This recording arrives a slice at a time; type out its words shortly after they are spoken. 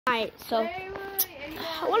Alright, so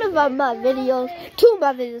one of my videos, two of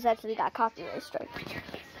my videos actually got copyright strike.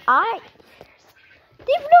 I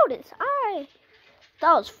didn't notice.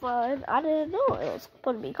 That was fun. I didn't know it was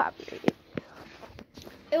going to be copyrighted.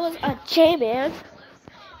 It was a J-Man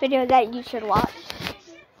video that you should watch.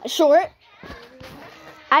 A short.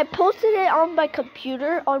 I posted it on my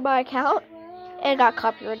computer on my account and got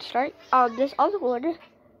copyright strike. This other one,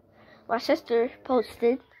 my sister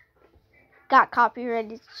posted, got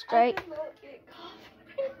copyrighted strike.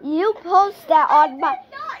 You post that on my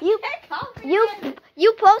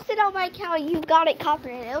you posted on my account. You got it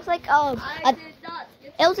copyrighted. It was like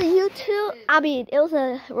it was a YouTube. It was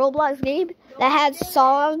a Roblox game that had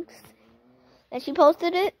songs, and she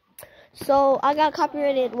posted it. So I got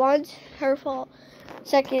copyrighted once. Her fault.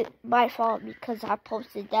 Second, my fault because I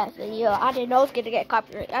posted that video. I didn't know it was gonna get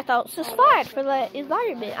copyrighted. I thought it was just fine for the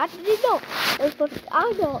environment. I didn't know it was supposed to. I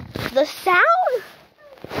don't know the sound.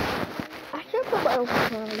 I should put my own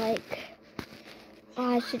sound.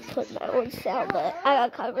 I should put my own sound, but I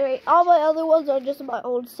got copyright. All my other ones are just my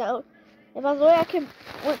own sound. And by the way, I can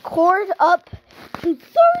record up to 35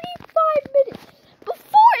 minutes.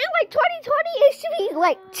 Before in 2020, it should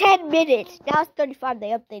be 10 minutes. Now it's 35. They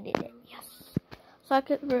updated it. Yes. So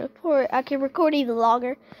I can record even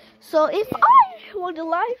longer. So if I want to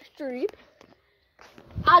live stream,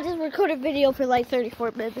 I'll just record a video for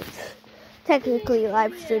 34 minutes. Technically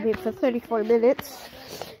live streaming for 34 minutes.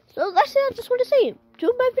 So that's it. I just want to say, two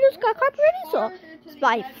of my videos got copyrighted. So it's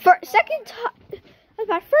my second time. It's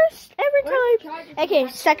my first ever time. Okay,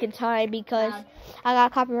 second time because I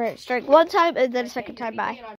got copyright strike one time and then a second time. Bye.